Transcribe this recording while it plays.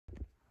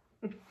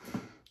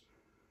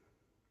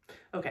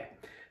Okay,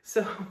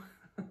 so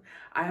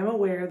I am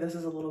aware this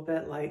is a little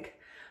bit like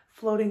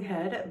floating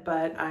head,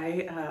 but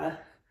I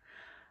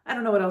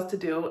don't know what else to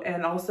do.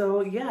 And also,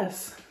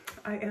 yes,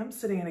 I am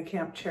sitting in a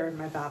camp chair in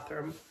my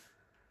bathroom.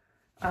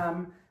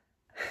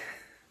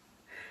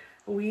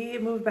 We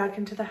moved back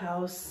into the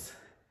house.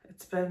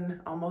 It's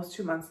been almost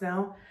 2 months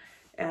now,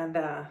 and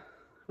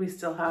we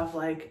still have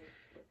like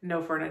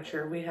no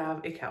furniture. We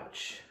have a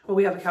couch. Well,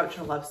 we have a couch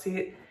and a love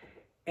seat,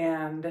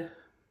 and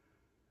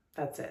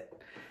that's it.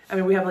 I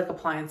mean, we have like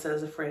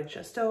appliances, a fridge,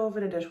 a stove,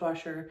 and a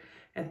dishwasher,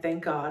 and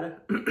thank God,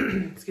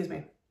 excuse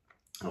me,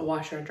 a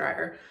washer and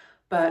dryer.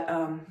 But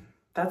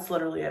that's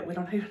literally it. We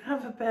don't even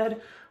have a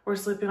bed. We're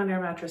sleeping on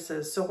air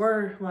mattresses. So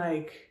we're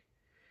like,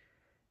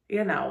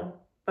 you know,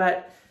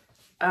 but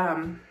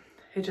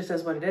it just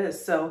is what it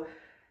is. So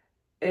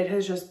it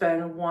has just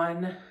been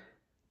one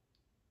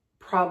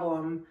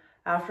problem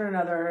after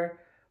another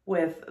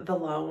with the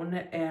loan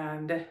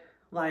and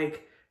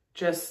like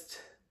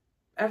just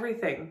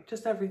everything.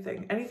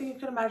 Anything you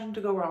can imagine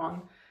to go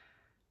wrong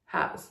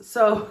has.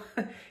 So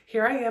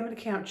here I am in a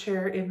camp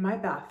chair in my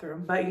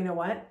bathroom, but you know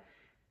what?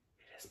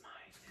 It is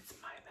mine. It's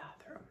my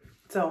bathroom.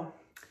 So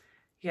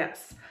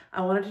yes,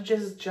 I wanted to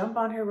just jump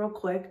on here real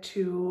quick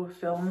to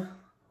film.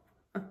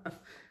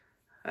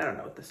 I don't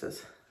know what this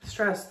is.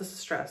 Stress. This is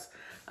stress.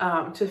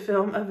 To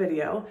film a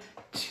video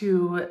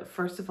to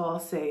first of all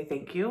say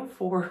thank you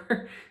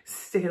for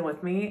staying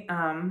with me.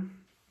 I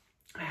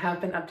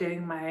have been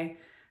updating my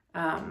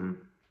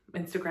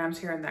Instagrams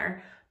here and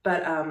there,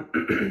 but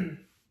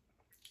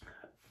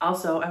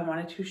also I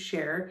wanted to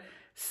share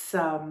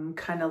some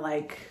kind of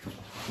like,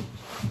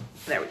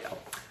 there we go.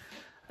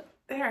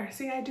 There,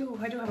 see, I do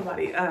have a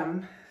body.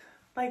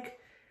 Like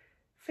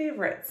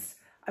favorites.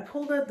 I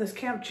pulled out this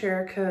camp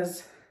chair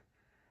because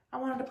I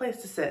wanted a place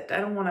to sit.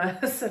 I don't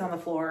want to sit on the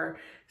floor or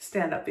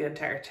stand up the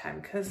entire time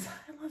because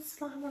I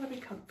want to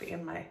be comfy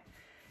in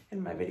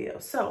my video.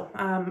 So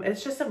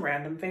it's just some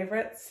random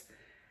favorites.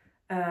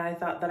 I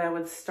thought that I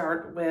would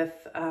start with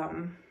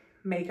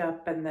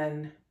makeup and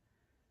then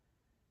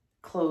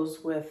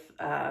close with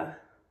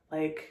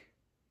like,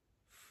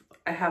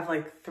 I have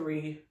like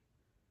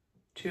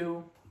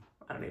two,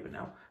 I don't even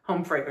know,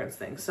 home fragrance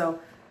things. So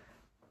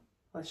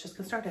let's just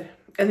get started.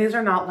 And these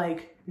are not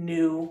like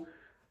new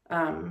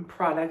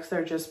products.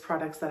 They're just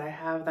products that I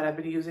have that I've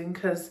been using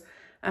because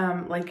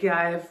like, yeah,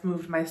 I've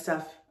moved my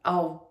stuff.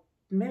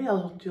 Maybe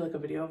I'll do like a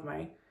video of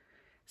my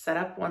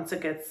setup once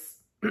it gets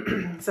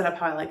set up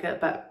how I like it,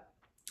 but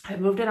I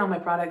moved in all my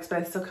products, but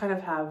I still kind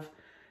of have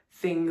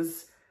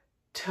things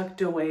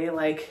tucked away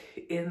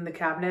like in the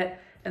cabinet.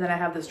 And then I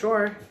have this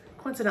drawer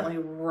coincidentally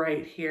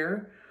right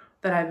here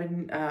that I've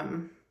been,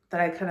 that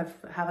I kind of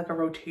have like a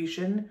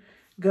rotation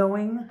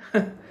going.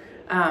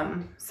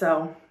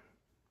 So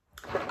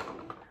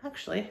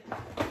actually,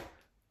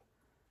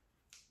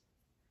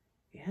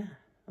 yeah,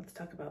 let's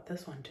talk about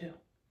this one too.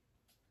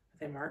 Are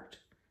they marked?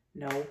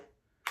 No,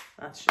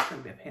 that's just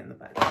gonna be a pain in the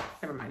butt.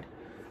 Never mind.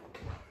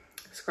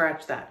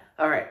 Scratch that.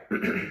 All right,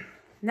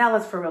 now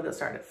let's for real get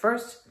started.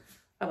 First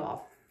of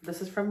all,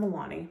 this is from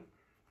Milani.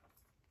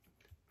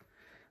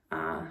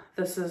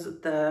 This is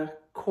the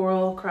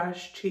Coral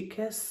Crush Cheek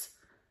Kiss,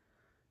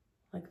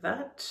 like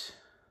that.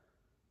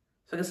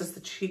 So this is the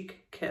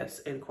Cheek Kiss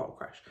in Coral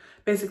Crush.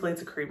 Basically,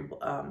 it's a cream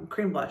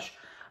blush.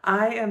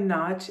 I am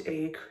not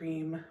a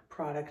cream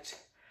product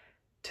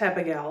type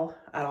of gal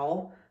at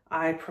all.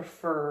 I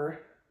prefer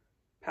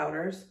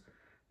powders,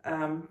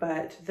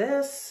 but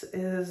this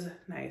is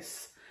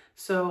nice.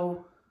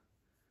 So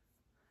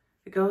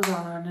it goes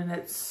on and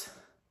it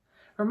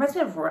reminds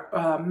me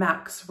of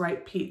MAC's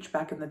Ripe Peach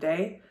back in the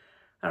day.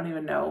 I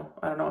don't know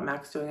what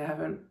MAC's doing. I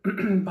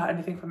haven't bought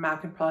anything from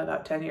MAC in probably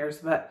about 10 years,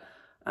 but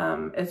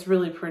it's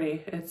really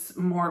pretty. It's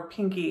more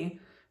pinky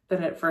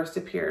than it first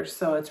appears,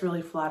 so it's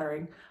really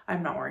flattering.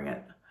 I'm not wearing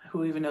it.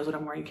 Who even knows what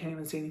I'm wearing? You can't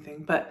even see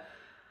anything, but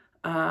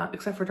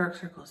except for dark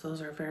circles,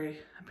 those are very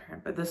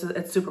apparent. But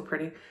it's super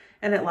pretty,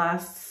 and it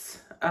lasts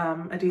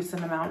a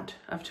decent amount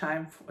of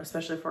time,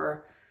 especially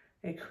for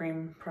a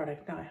cream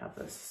product. Now I have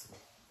this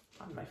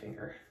on my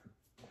finger.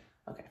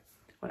 Okay,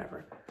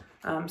 whatever.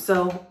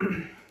 So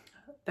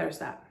there's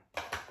that.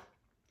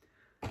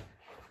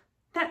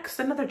 Next,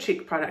 another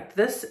cheek product.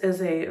 This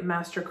is a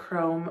Master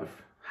Chrome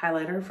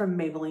highlighter from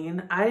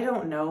Maybelline. I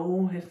don't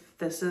know if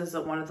this is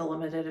one of the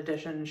limited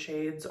edition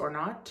shades or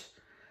not.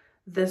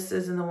 This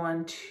is in the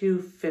one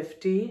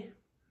 250.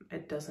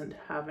 It doesn't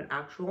have an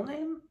actual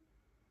name.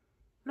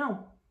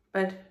 No,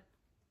 but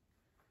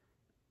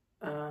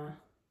no,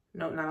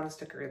 not on the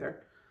sticker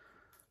either.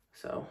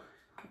 So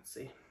let's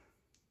see.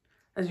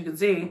 As you can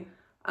see,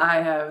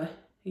 I have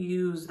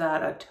used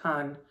that a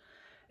ton.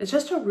 It's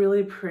just a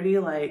really pretty,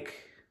 like,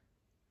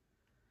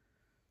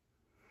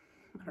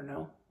 I don't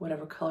know,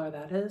 whatever color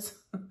that is,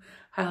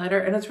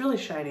 highlighter, and it's really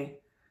shiny.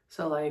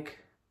 So like,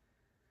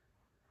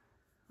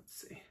 let's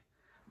see,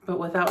 but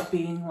without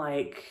being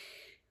like,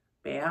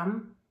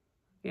 bam,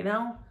 you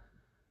know?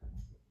 There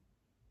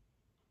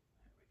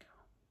we go.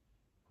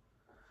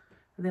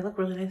 And they look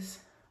really nice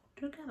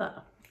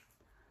together.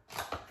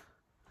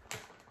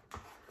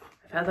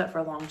 I I've had that for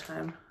a long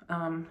time.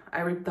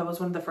 That was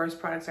one of the first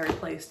products I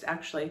replaced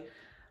actually,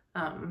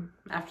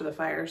 after the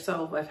fire.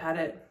 So I've had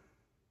it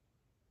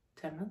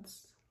 10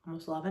 months,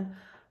 almost 11.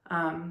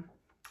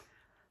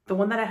 The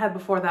one that I had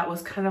before that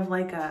was kind of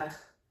like a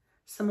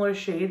similar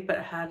shade, but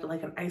it had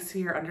like an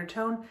icier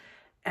undertone,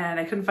 and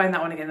I couldn't find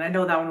that one again. I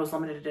know that one was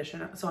limited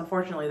edition, so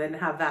unfortunately they didn't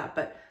have that,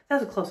 but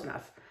that was close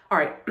enough. All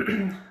right.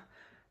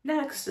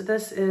 Next,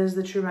 this is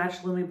the True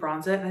Match Lumi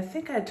Bronze It, and I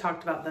think I had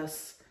talked about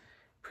this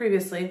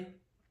previously.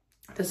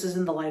 This is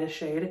in the lightest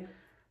shade.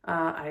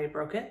 I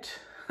broke it.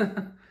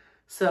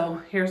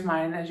 So here's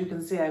mine. As you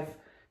can see, I've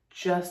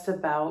just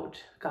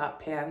about got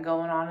pan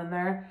going on in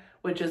there,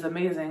 which is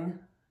amazing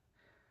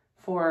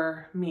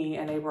for me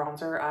and a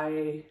bronzer.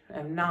 I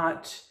am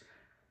not,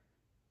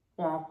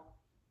 well,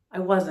 I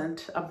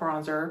wasn't a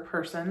bronzer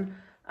person.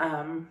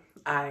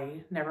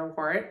 I never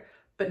wore it,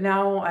 but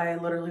now I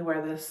literally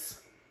wear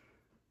this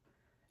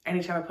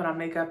anytime I put on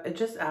makeup. It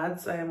just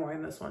adds, I am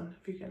wearing this one,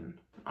 if you can,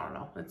 I don't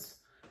know, it's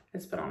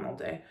been on all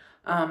day.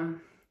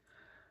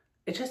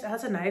 It just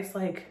adds a nice,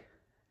 like,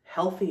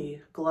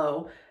 healthy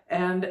glow,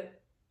 and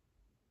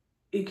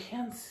you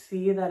can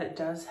see that it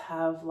does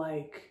have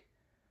like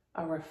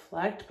a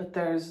reflect, but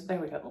there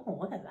we go. Oh,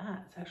 look at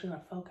that. It's actually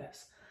gonna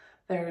focus.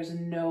 There's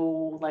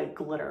no like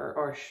glitter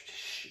or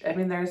I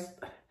mean, there's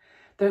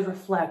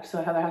reflect,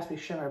 so there has to be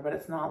shimmer, but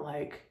it's not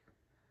like,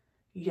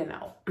 you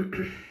know,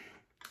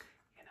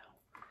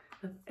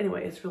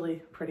 Anyway, it's really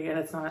pretty and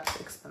it's not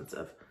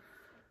expensive.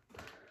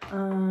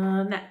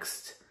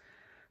 Next,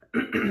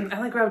 I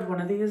only grabbed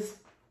one of these,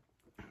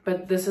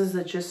 but this is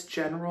a just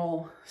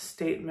general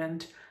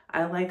statement.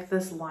 I like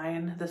this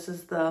line. This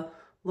is the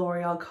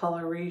L'Oreal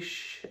Color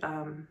Riche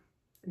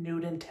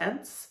Nude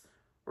Intense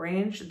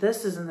range.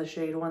 This is in the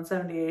shade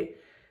 178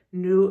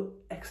 Nude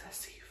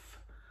Excessive.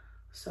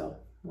 So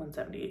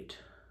 178.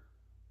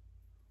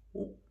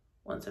 Ooh,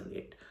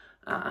 178.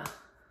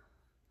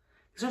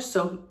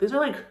 These are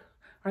like,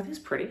 aren't these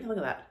pretty? Look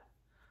at that.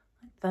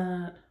 Like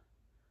that.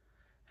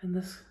 And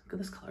this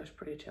color is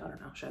pretty too. I don't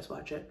know. Should I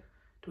swatch it?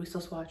 Do we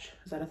still swatch?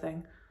 Is that a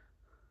thing?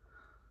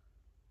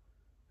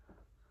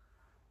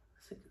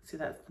 So you can see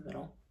that's the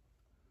middle.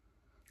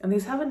 And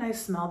these have a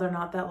nice smell. They're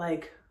not that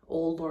like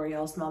old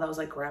L'Oreal smell that was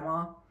like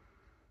grandma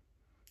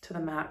to the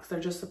max. They're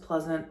just a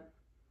pleasant,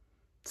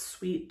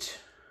 sweet,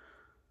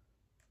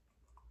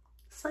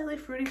 slightly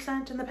fruity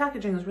scent. And the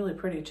packaging is really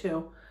pretty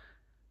too.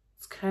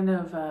 It's kind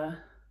of,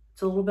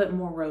 it's a little bit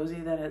more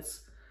rosy than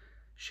it's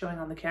showing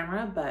on the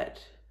camera,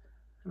 but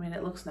I mean,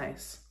 it looks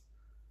nice.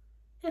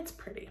 It's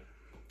pretty.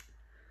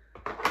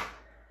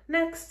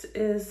 Next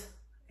is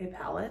a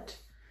palette.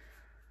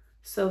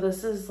 So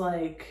this is,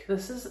 I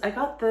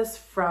got this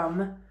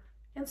from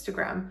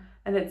Instagram,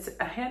 and it's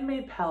a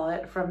handmade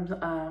palette from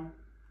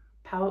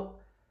Pout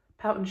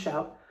and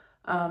Shout.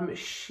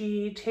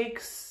 She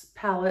takes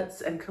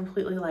palettes and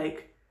completely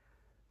like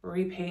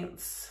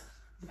repaints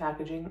the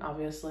packaging,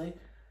 obviously.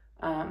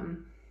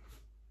 And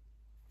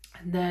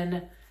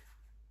then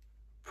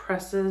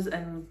presses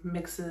and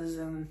mixes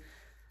and,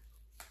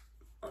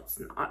 let's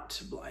not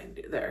blind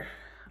you there,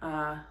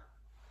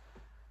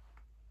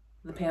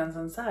 the pans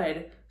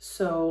inside.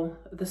 So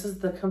this is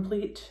the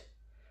complete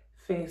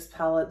face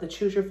palette, the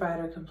Choose Your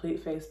Fighter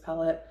complete face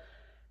palette.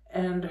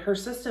 And her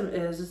system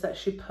is that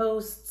she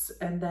posts,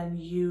 and then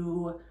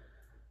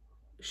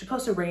she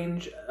posts a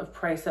range of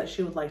price that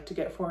she would like to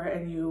get for it,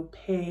 and you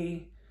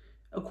pay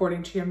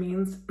according to your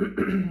means.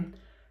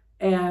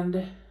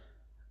 And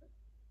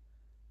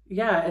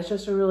yeah, it's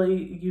just a really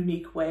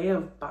unique way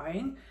of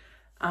buying.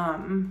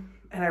 And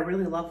I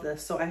really love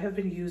this. So I have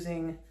been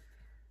using,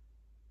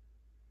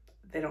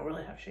 they don't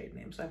really have shade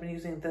names. So I've been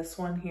using this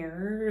one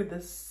here,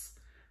 this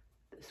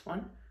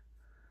one.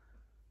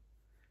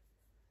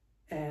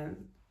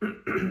 And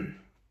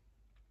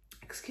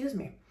excuse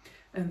me.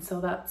 And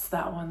so that's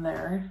that one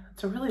there.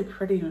 It's a really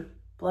pretty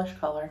blush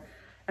color.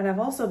 And I've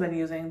also been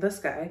using this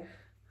guy,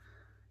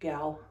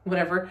 gal,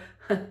 whatever.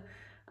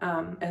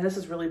 And this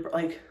is really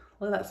like,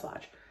 look at that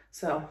swatch.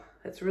 So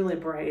it's really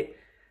bright.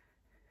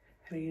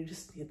 I mean, you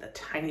just need the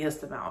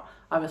tiniest amount.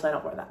 Obviously I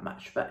don't wear that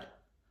much, but.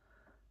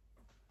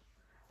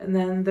 And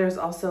then there's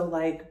also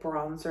like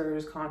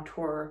bronzers,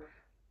 contour,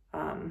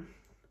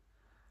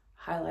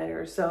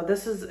 highlighters. So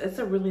it's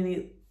a really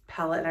neat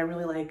palette, and I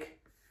really like,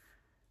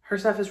 her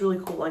stuff is really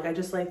cool. Like, I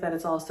just like that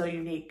it's all so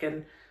unique,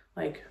 and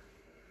like,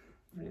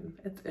 I mean,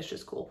 it's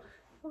just cool.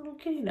 A little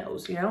kitty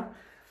nose, you know?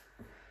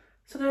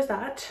 So there's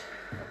that.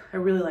 I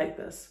really like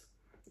this,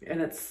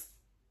 and it's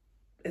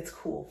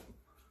cool.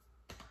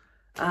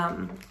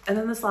 And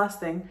then this last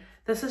thing,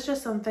 this is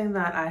just something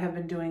that I have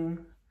been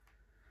doing.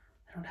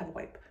 I don't have a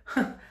wipe.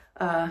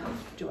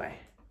 Do I?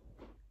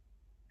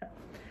 No.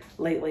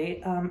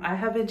 Lately, I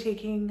have been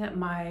taking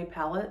my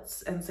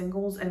palettes and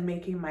singles and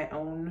making my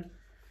own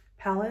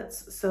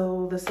palettes.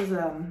 So this is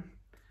a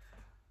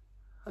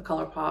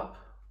ColourPop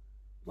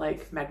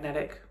like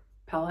magnetic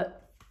palette,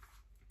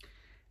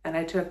 and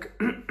I took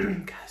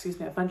excuse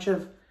me, a bunch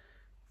of,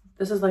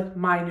 this is like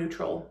my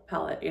neutral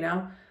palette, you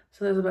know.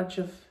 So there's a bunch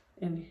of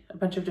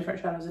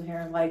different shadows in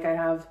here. Like I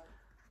have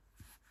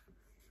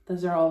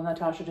Those are all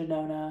Natasha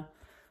Denona,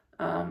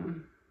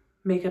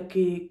 Makeup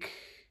Geek,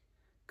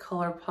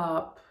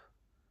 ColourPop,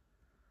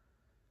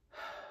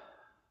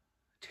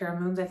 Terra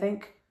Moons, I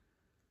think.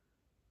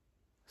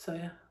 So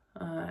yeah,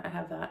 I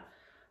have that.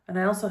 And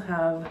I also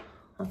have,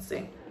 let's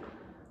see,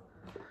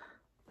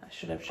 I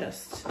should have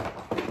just,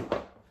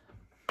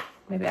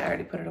 maybe I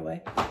already put it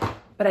away.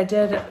 But I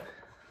did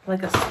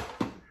like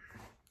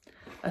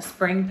a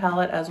spring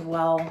palette as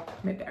well.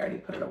 Maybe I already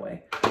put it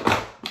away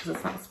because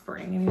it's not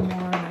spring anymore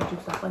and I do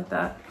stuff like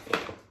that.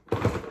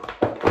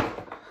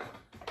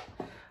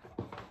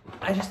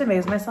 I just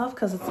amaze myself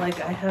because it's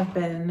like I have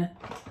been,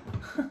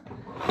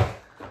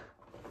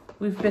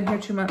 we've been here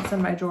 2 months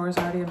and my drawer is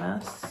already a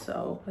mess.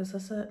 So is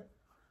this it?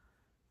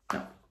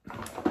 No.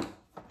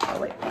 Oh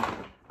wait,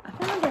 I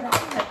think I'm gonna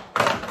it.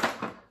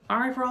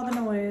 Sorry for all the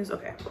noise.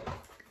 Okay.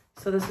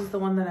 So this is the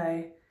one that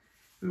I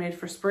made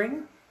for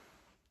spring.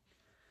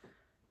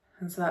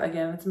 And so that,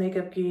 again, it's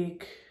Makeup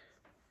Geek,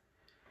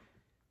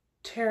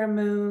 Terra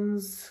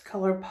Moons,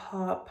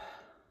 ColourPop,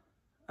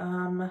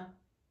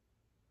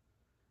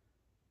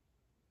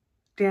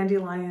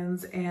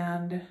 Dandelions,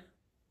 and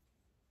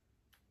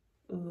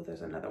ooh,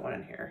 there's another one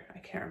in here. I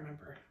can't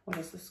remember. What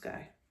is this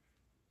guy?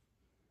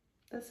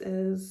 This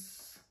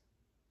is,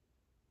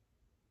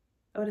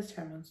 oh, it is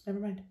Terra Moons. Never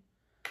mind.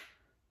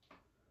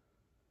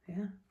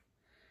 Yeah.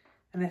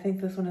 And I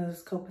think this one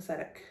is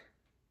Copacetic.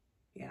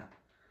 Yeah.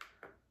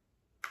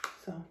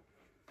 So,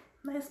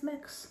 nice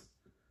mix.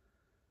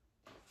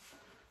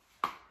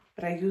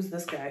 But I use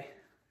this guy,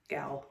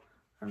 gal,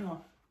 I don't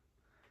know,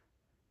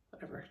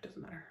 whatever, it doesn't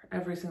matter.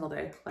 Every single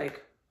day,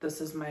 like,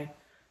 this is my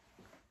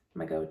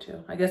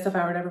go-to. I guess if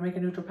I were to ever make a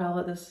neutral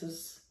palette, this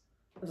is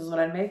what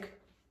I'd make.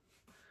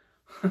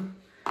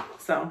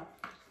 So,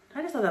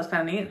 I just thought that was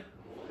kind of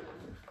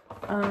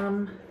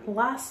neat.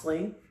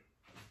 Lastly,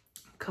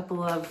 a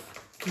couple of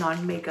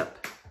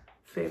non-makeup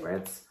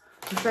favorites.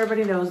 I'm sure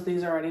everybody knows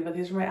these already, but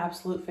these are my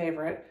absolute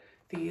favorite,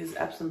 these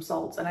Epsom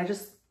salts. And I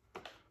just,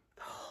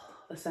 oh,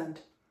 the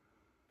scent.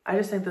 I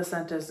just think the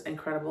scent is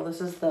incredible. This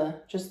is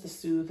just the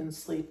Soothe and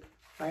Sleep,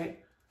 right?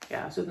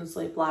 Yeah, Soothe and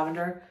Sleep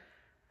lavender.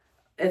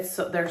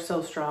 They're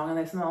so strong and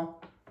they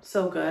smell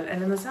so good.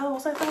 And in this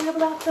house, I finally have a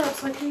bathtub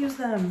so I can use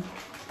them.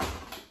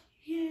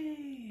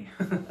 Yay.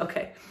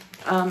 Okay.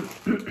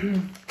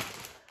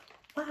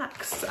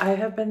 Wax. I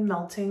have been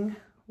melting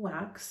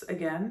wax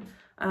again.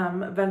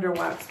 Vendor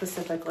wax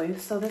specifically.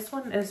 So this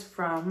one is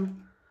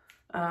from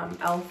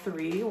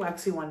L3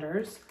 Waxy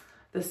Wonders.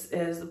 This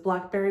is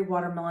Blackberry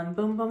Watermelon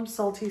Boom Boom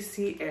Salty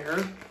Sea Air.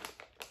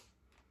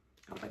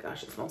 Oh my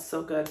gosh, it smells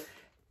so good.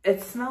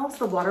 It smells,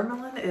 the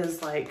watermelon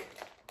is like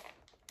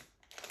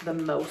the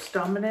most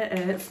dominant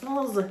and it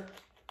smells,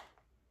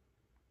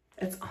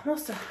 it's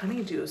almost a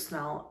honeydew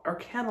smell or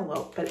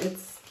cantaloupe, but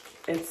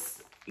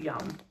it's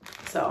yum.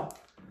 So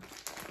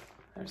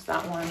there's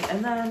that one.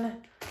 And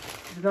then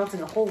I'm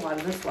melting a whole lot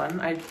of this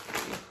one. I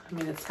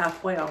mean, it's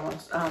halfway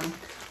almost.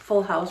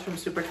 Full House from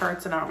Super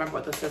Tarts, and I don't remember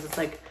what this is. It's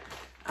like,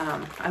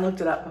 I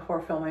looked it up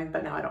before filming,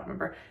 but now I don't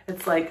remember.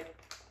 It's like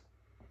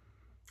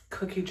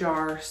cookie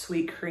jar,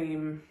 sweet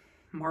cream,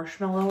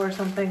 marshmallow or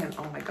something, and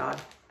oh my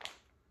God.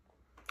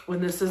 When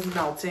this is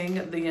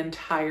melting, the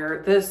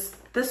entire, this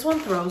one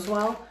throws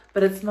well,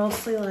 but it's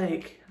mostly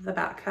like the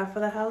back half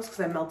of the house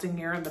because I'm melting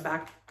here in the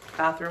back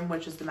bathroom,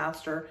 which is the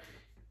master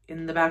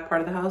in the back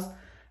part of the house.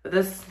 But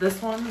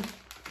this one,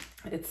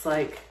 it's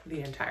like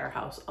the entire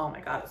house. Oh my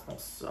God, it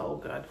smells so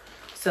good.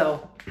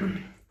 So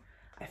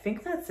I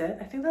think that's it.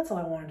 I think that's all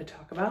I wanted to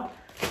talk about.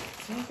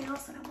 Is there anything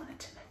else that I wanted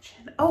to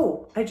mention?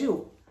 Oh, I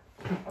do.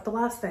 The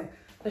last thing.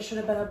 This should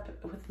have been up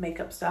with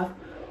makeup stuff,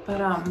 but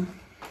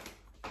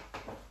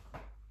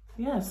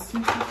yes,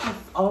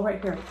 all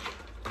right here.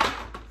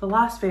 The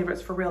last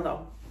favorites for real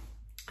though,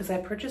 is I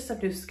purchased some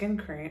new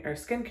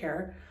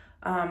skincare.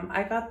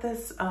 I got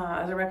this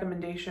as a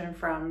recommendation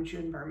from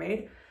June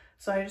Mermaid.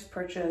 So I just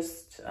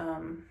purchased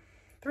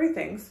 3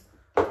 things.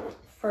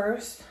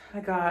 First, I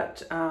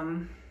got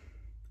from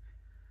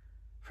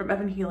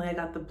Evan Healy, I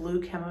got the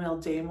Blue Chamomile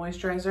Day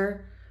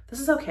Moisturizer. This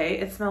is okay.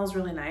 It smells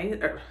really nice.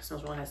 Or it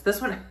smells really nice. This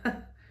one,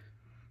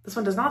 this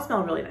one does not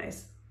smell really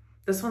nice.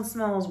 This one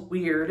smells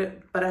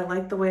weird, but I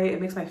like the way it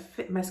makes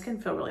my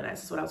skin feel really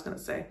nice. Is what I was gonna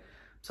say.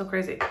 So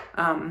crazy.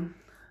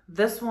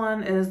 This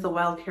one is the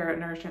Wild Carrot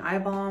Nourishing Eye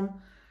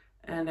Balm,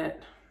 and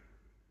it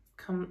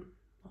well,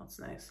 it's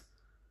nice.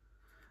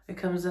 It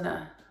comes in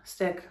a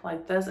stick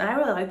like this, and I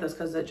really like this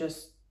because it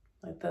just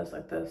like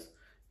this,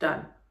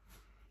 done.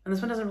 And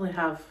this one doesn't really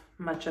have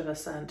much of a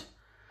scent,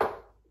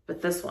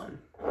 but this one,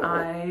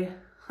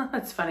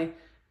 it's funny.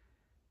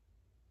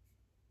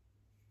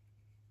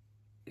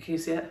 Can you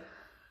see it?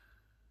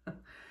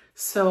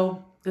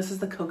 So this is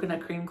the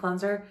Coconut Cream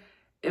Cleanser.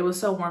 It was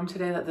so warm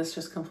today that this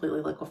just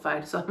completely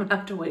liquefied, so I'm gonna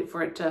have to wait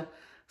for it to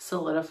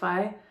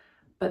solidify.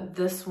 But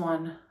this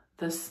one,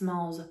 this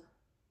smells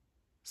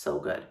so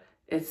good.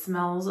 It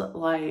smells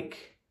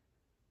like,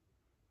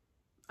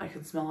 I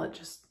can smell it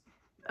just,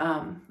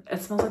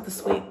 it smells like the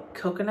sweet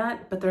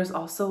coconut, but there's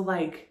also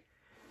like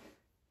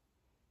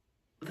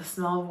the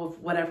smell of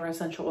whatever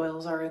essential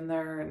oils are in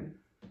there, and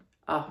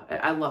oh,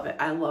 I love it.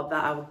 I love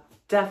that. I will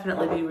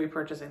definitely be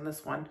repurchasing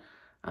this one.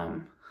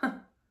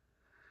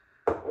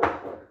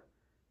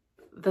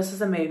 This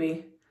is a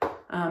maybe.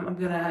 I'm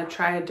gonna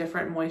try a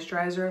different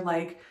moisturizer.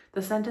 Like,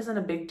 the scent isn't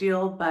a big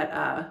deal, but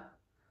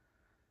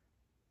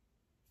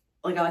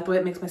like, I like the way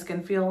it makes my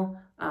skin feel,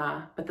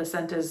 but the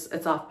scent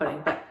it's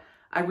off-putting. But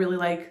I really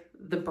like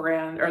the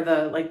brand, or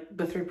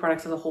the 3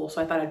 products as a whole,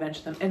 so I thought I'd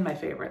mention them in my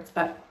favorites.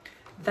 But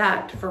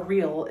that, for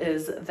real,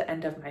 is the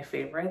end of my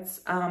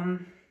favorites.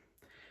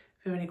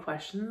 If you have any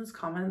questions,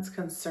 comments,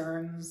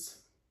 concerns,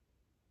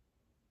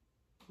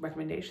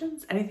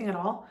 recommendations, anything at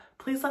all,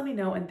 please let me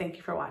know, and thank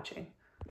you for watching.